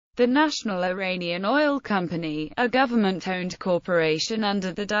The National Iranian Oil Company, a government-owned corporation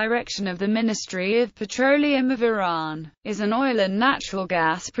under the direction of the Ministry of Petroleum of Iran, is an oil and natural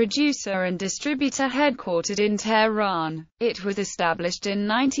gas producer and distributor headquartered in Tehran. It was established in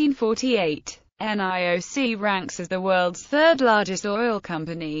 1948. NIOC ranks as the world's third-largest oil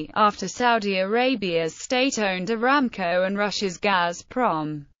company, after Saudi Arabia's state-owned Aramco and Russia's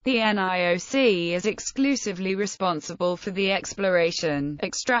Gazprom. The NIOC is exclusively responsible for the exploration,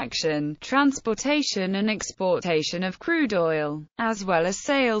 extraction, transportation and exportation of crude oil, as well as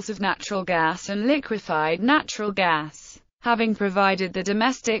sales of natural gas and liquefied natural gas, having provided the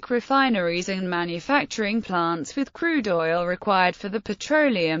domestic refineries and manufacturing plants with crude oil required for the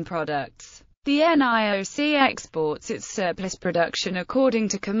petroleum products. The NIOC exports its surplus production according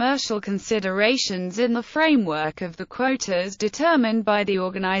to commercial considerations in the framework of the quotas determined by the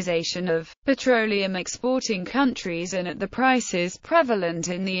Organization of Petroleum Exporting Countries and at the prices prevalent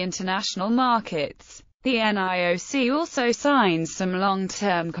in the international markets. The NIOC also signs some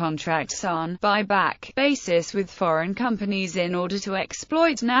long-term contracts on buyback basis with foreign companies in order to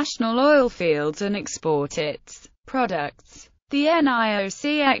exploit national oil fields and export its products. The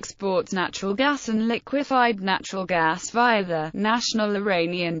NIOC exports natural gas and liquefied natural gas via the National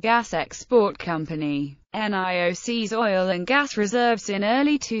Iranian Gas Export Company. NIOC's oil and gas reserves in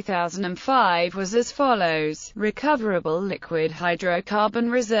early 2005 was as follows: recoverable liquid hydrocarbon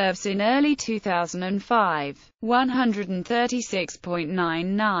reserves in early 2005,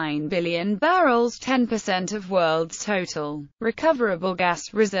 136.99 billion barrels, 10% of world's total. Recoverable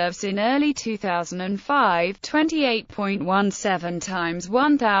gas reserves in early 2005, 28.17 times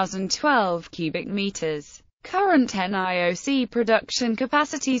 1012 cubic meters. Current NIOC production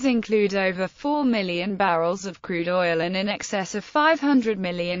capacities include over 4 million barrels of crude oil and in excess of 500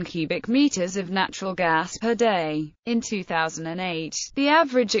 million cubic meters of natural gas per day. In 2008, the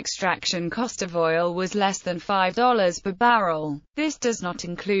average extraction cost of oil was less than $5 per barrel. This does not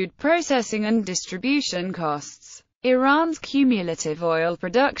include processing and distribution costs. Iran's cumulative oil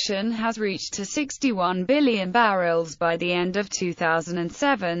production has reached to 61 billion barrels by the end of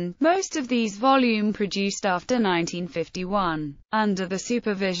 2007, most of these volume produced after 1951. Under the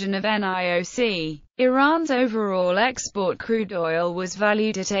supervision of NIOC, Iran's overall export crude oil was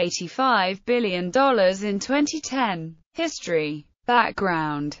valued at $85 billion in 2010. History.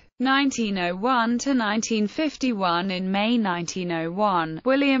 Background. 1901 to 1951. In May 1901,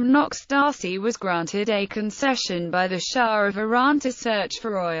 William Knox Darcy was granted a concession by the Shah of Iran to search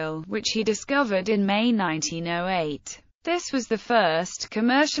for oil, which he discovered in May 1908. This was the first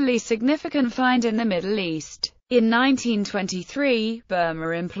commercially significant find in the Middle East. In 1923,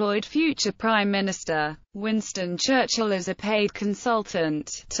 Burma employed future Prime Minister Winston Churchill as a paid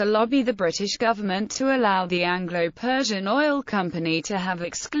consultant to lobby the British government to allow the Anglo-Persian Oil Company to have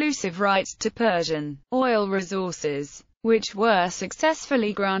exclusive rights to Persian oil resources, which were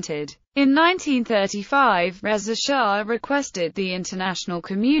successfully granted. In 1935, Reza Shah requested the international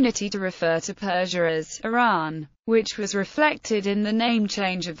community to refer to Persia as Iran, which was reflected in the name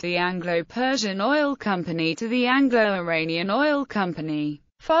change of the Anglo-Persian Oil Company to the Anglo-Iranian Oil Company.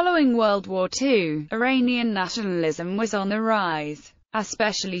 Following World War II, Iranian nationalism was on the rise,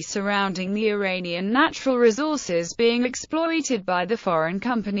 especially surrounding the Iranian natural resources being exploited by the foreign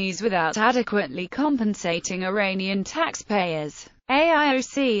companies without adequately compensating Iranian taxpayers.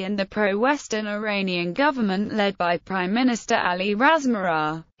 AIOC and the pro-Western Iranian government led by Prime Minister Ali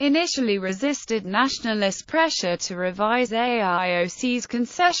Razmarah initially resisted nationalist pressure to revise AIOC's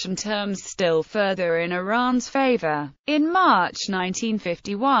concession terms still further in Iran's favor. In March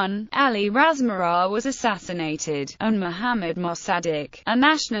 1951, Ali Razmarah was assassinated, and Mohammad Mossadegh, a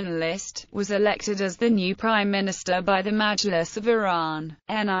nationalist, was elected as the new prime minister by the Majlis of Iran.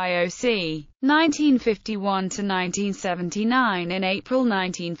 NIOC. 1951 to 1979. In April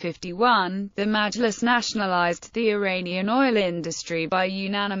 1951, the Majlis nationalized the Iranian oil industry by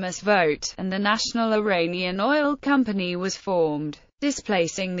unanimous vote, and the National Iranian Oil Company was formed,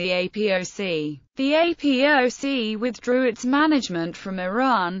 displacing the APOC. The APOC withdrew its management from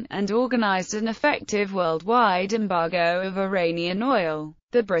Iran, and organized an effective worldwide embargo of Iranian oil.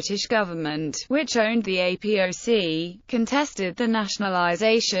 The British government, which owned the APOC, contested the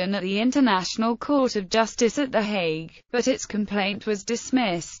nationalization at the International Court of Justice at The Hague, but its complaint was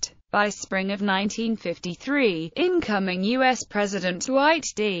dismissed. By spring of 1953, incoming U.S. President Dwight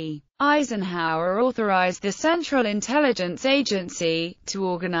D. Eisenhower authorized the Central Intelligence Agency to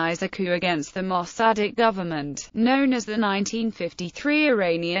organize a coup against the Mossadegh government, known as the 1953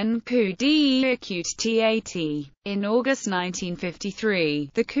 Iranian coup d'état. In August 1953,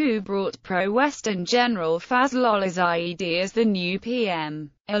 the coup brought pro-Western General Fazlollah Zaidi as the new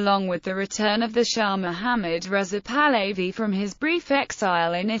PM, along with the return of the Shah Mohammad Reza Pahlavi from his brief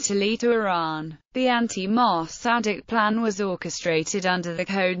exile in Italy to Iran. The anti-Mossadegh plan was orchestrated under the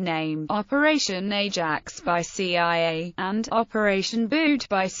code name Operation Ajax by CIA, and Operation Boot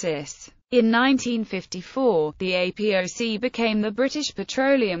by CIS. In 1954, the APOC became the British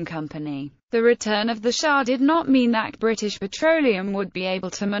Petroleum Company. The return of the Shah did not mean that British Petroleum would be able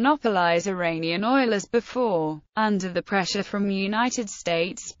to monopolize Iranian oil as before. Under the pressure from the United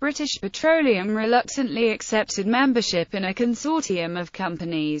States, British Petroleum reluctantly accepted membership in a consortium of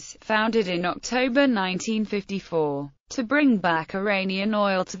companies, founded in October 1954, to bring back Iranian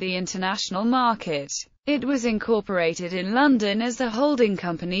oil to the international market. It was incorporated in London as a holding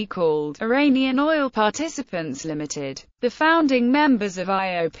company called Iranian Oil Participants Limited. The founding members of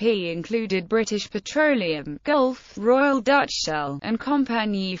IOP included British Petroleum, Gulf, Royal Dutch Shell, and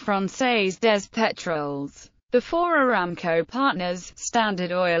Compagnie Française des Pétroles. The four Aramco partners,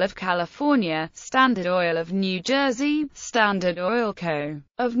 Standard Oil of California, Standard Oil of New Jersey, Standard Oil Co.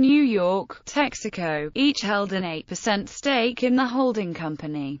 of New York, Texaco, each held an 8% stake in the holding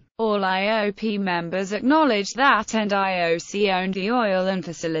company. All IOP members acknowledged that NIOC owned the oil and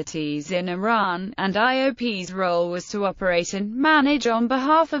facilities in Iran, and IOP's role was to operate and manage on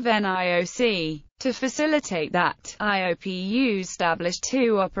behalf of NIOC. To facilitate that, IOPU established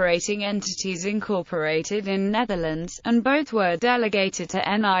two operating entities incorporated in Netherlands, and both were delegated to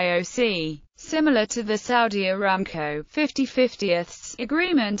NIOC. Similar to the Saudi Aramco 50/50ths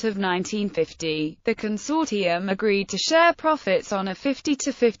agreement of 1950, the consortium agreed to share profits on a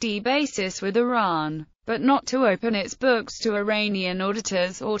 50-50 basis with Iran, but not to open its books to Iranian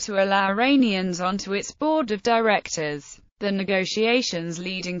auditors or to allow Iranians onto its board of directors. The negotiations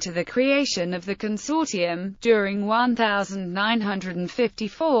leading to the creation of the consortium, during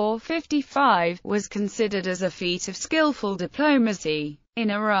 1954–55, was considered as a feat of skillful diplomacy. In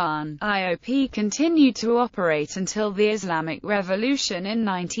Iran, IOP continued to operate until the Islamic Revolution in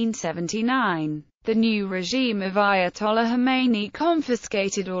 1979. The new regime of Ayatollah Khomeini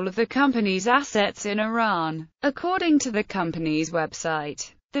confiscated all of the company's assets in Iran. According to the company's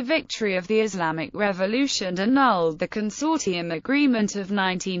website, the victory of the Islamic Revolution annulled the consortium agreement of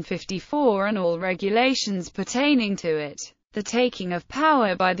 1954 and all regulations pertaining to it. The taking of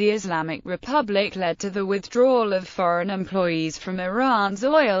power by the Islamic Republic led to the withdrawal of foreign employees from Iran's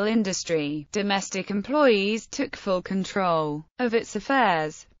oil industry. Domestic employees took full control of its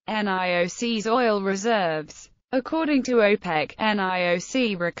affairs. NIOC's oil reserves. According to OPEC,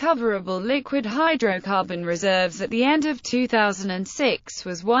 NIOC recoverable liquid hydrocarbon reserves at the end of 2006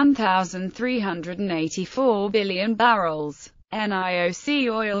 was 1,384 billion barrels. NIOC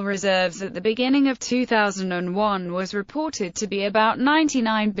oil reserves at the beginning of 2001 was reported to be about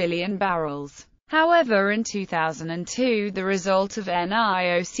 99 billion barrels. However, in 2002, the result of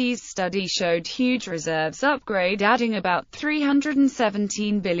NIOC's study showed huge reserves upgrade, adding about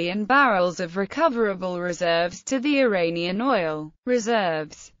 317 billion barrels of recoverable reserves to the Iranian oil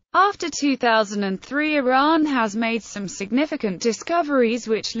reserves. After 2003, Iran has made some significant discoveries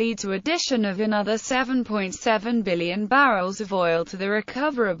which lead to addition of another 7.7 billion barrels of oil to the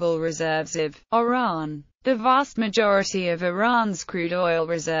recoverable reserves of Iran. The vast majority of Iran's crude oil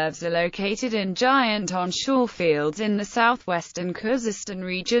reserves are located in giant onshore fields in the southwestern Khuzestan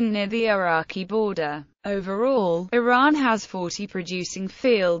region near the Iraqi border. Overall, Iran has 40 producing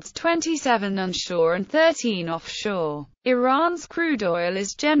fields, 27 onshore and 13 offshore. Iran's crude oil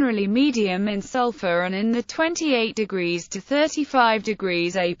is generally medium in sulfur and in the 28 degrees to 35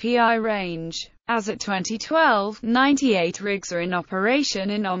 degrees API range. As of 2012, 98 rigs are in operation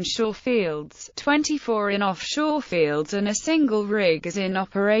in onshore fields, 24 in offshore fields and a single rig is in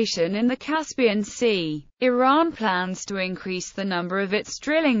operation in the Caspian Sea. Iran plans to increase the number of its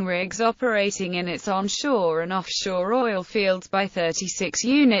drilling rigs operating in its onshore and offshore oil fields by 36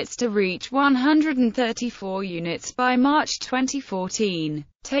 units to reach 134 units by March 2014.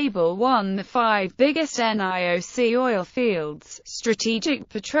 Table 1. The 5 biggest NIOC oil fields. Strategic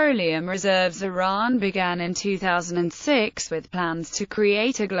petroleum reserves. Iran began in 2006 with plans to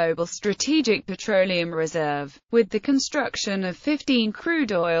create a global strategic petroleum reserve, with the construction of 15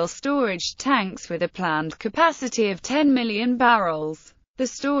 crude oil storage tanks with a planned capacity of 10 million barrels. The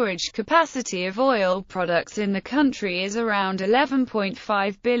storage capacity of oil products in the country is around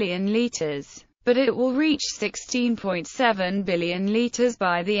 11.5 billion liters. but it will reach 16.7 billion liters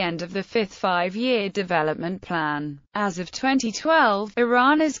by the end of the fifth five-year development plan. As of 2012,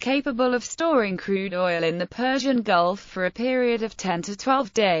 Iran is capable of storing crude oil in the Persian Gulf for a period of 10 to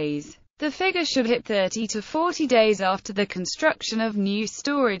 12 days. The figure should hit 30 to 40 days after the construction of new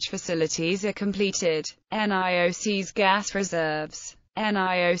storage facilities are completed. NIOC's gas reserves.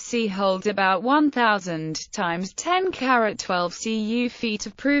 NIOC holds about 1,000 times 10^12 Cu feet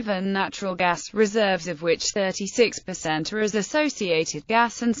of proven natural gas reserves, of which 36% are as associated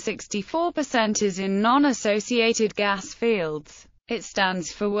gas and 64% is in non-associated gas fields. It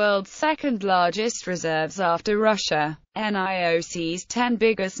stands for world's second largest reserves after Russia. NIOC's 10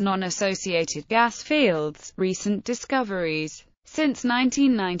 biggest non-associated gas fields. Recent discoveries. Since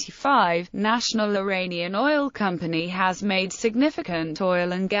 1995, National Iranian Oil Company has made significant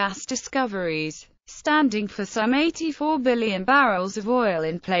oil and gas discoveries, standing for some 84 billion barrels of oil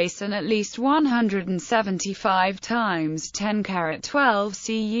in place and at least 175 times 10^12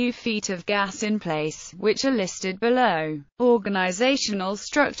 Cu feet of gas in place, which are listed below. Organizational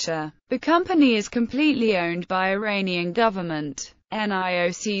structure. The company is completely owned by Iranian government.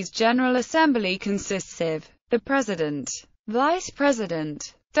 NIOC's General Assembly consists of the President, Vice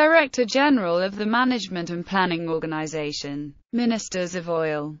President, Director General of the Management and Planning Organization, Ministers of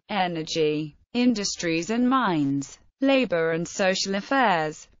Oil, Energy, Industries and Mines, Labor and Social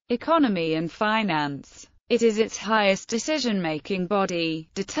Affairs, Economy and Finance. It is its highest decision-making body,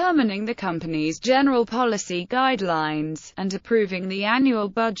 determining the company's general policy guidelines, and approving the annual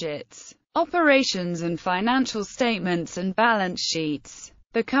budgets, operations and financial statements and balance sheets.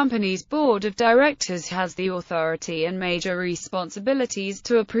 The company's board of directors has the authority and major responsibilities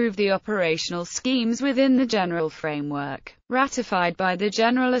to approve the operational schemes within the general framework, ratified by the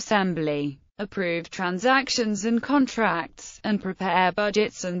General Assembly, approve transactions and contracts, and prepare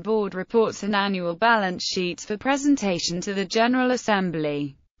budgets and board reports and annual balance sheets for presentation to the General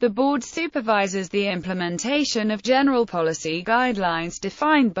Assembly. The board supervises the implementation of general policy guidelines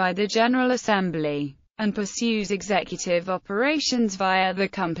defined by the General Assembly, and pursues executive operations via the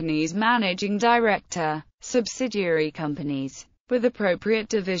company's managing director, subsidiary companies, with appropriate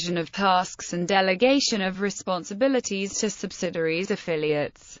division of tasks and delegation of responsibilities to subsidiaries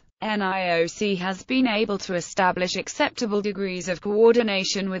affiliates. NIOC has been able to establish acceptable degrees of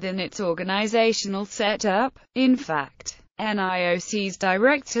coordination within its organizational setup. In fact, NIOC's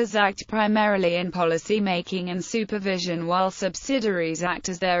directors act primarily in policy-making and supervision, while subsidiaries act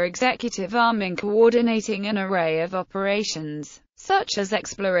as their executive arm in coordinating an array of operations, such as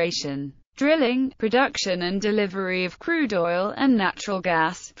exploration, drilling, production and delivery of crude oil and natural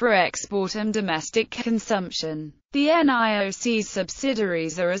gas, for export and domestic consumption. The NIOC's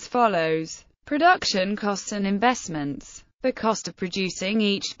subsidiaries are as follows. Production costs and investments. The cost of producing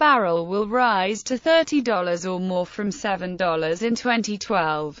each barrel will rise to $30 or more from $7 in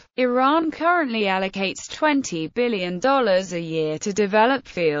 2012. Iran currently allocates $20 billion a year to develop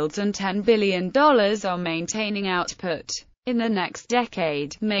fields and $10 billion on maintaining output. In the next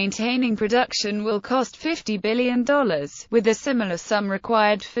decade, maintaining production will cost $50 billion, with a similar sum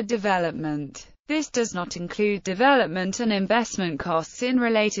required for development. This does not include development and investment costs in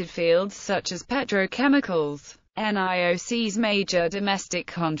related fields such as petrochemicals. NIOC's major domestic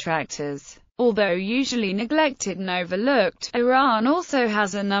contractors. Although usually neglected and overlooked, Iran also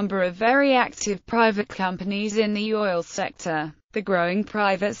has a number of very active private companies in the oil sector. The growing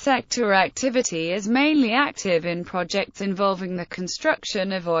private sector activity is mainly active in projects involving the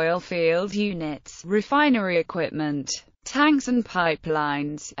construction of oil field units, refinery equipment, tanks and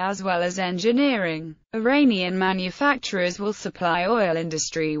pipelines, as well as engineering. Iranian manufacturers will supply oil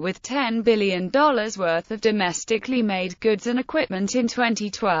industry with $10 billion worth of domestically made goods and equipment in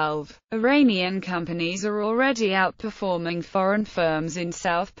 2012. Iranian companies are already outperforming foreign firms in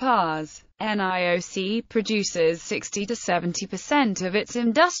South Pars. NIOC produces 60 to 70% of its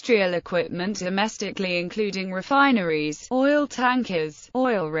industrial equipment domestically, including refineries, oil tankers,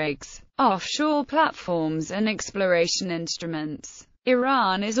 oil rigs, offshore platforms and exploration instruments.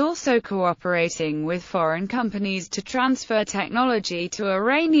 Iran is also cooperating with foreign companies to transfer technology to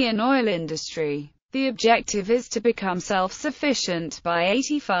Iranian oil industry. The objective is to become self-sufficient by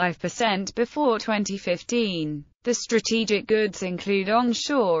 85% before 2015. The strategic goods include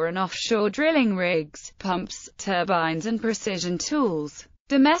onshore and offshore drilling rigs, pumps, turbines and precision tools.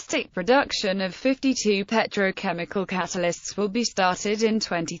 Domestic production of 52 petrochemical catalysts will be started in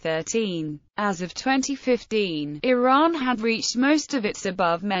 2013. As of 2015, Iran had reached most of its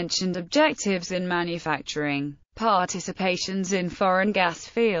above-mentioned objectives in manufacturing, participations in foreign gas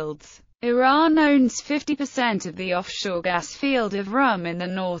fields, Iran owns 50% of the offshore gas field of Rum in the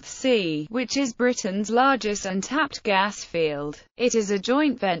North Sea, which is Britain's largest untapped gas field. It is a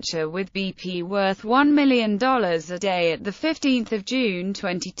joint venture with BP worth $1 million a day at the 15th of June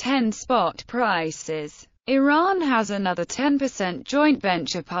 2010 spot prices. Iran has another 10% joint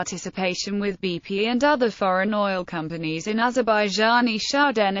venture participation with BP and other foreign oil companies in Azerbaijani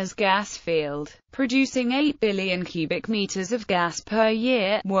Shah Deniz gas field, producing 8 billion cubic meters of gas per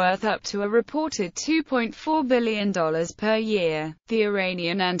year, worth up to a reported $2.4 billion per year. The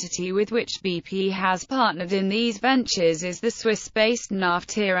Iranian entity with which BP has partnered in these ventures is the Swiss-based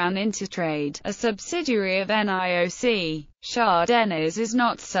Naft Iran Intertrade, a subsidiary of NIOC. Shah Deniz is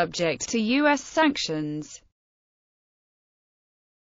not subject to U.S. sanctions.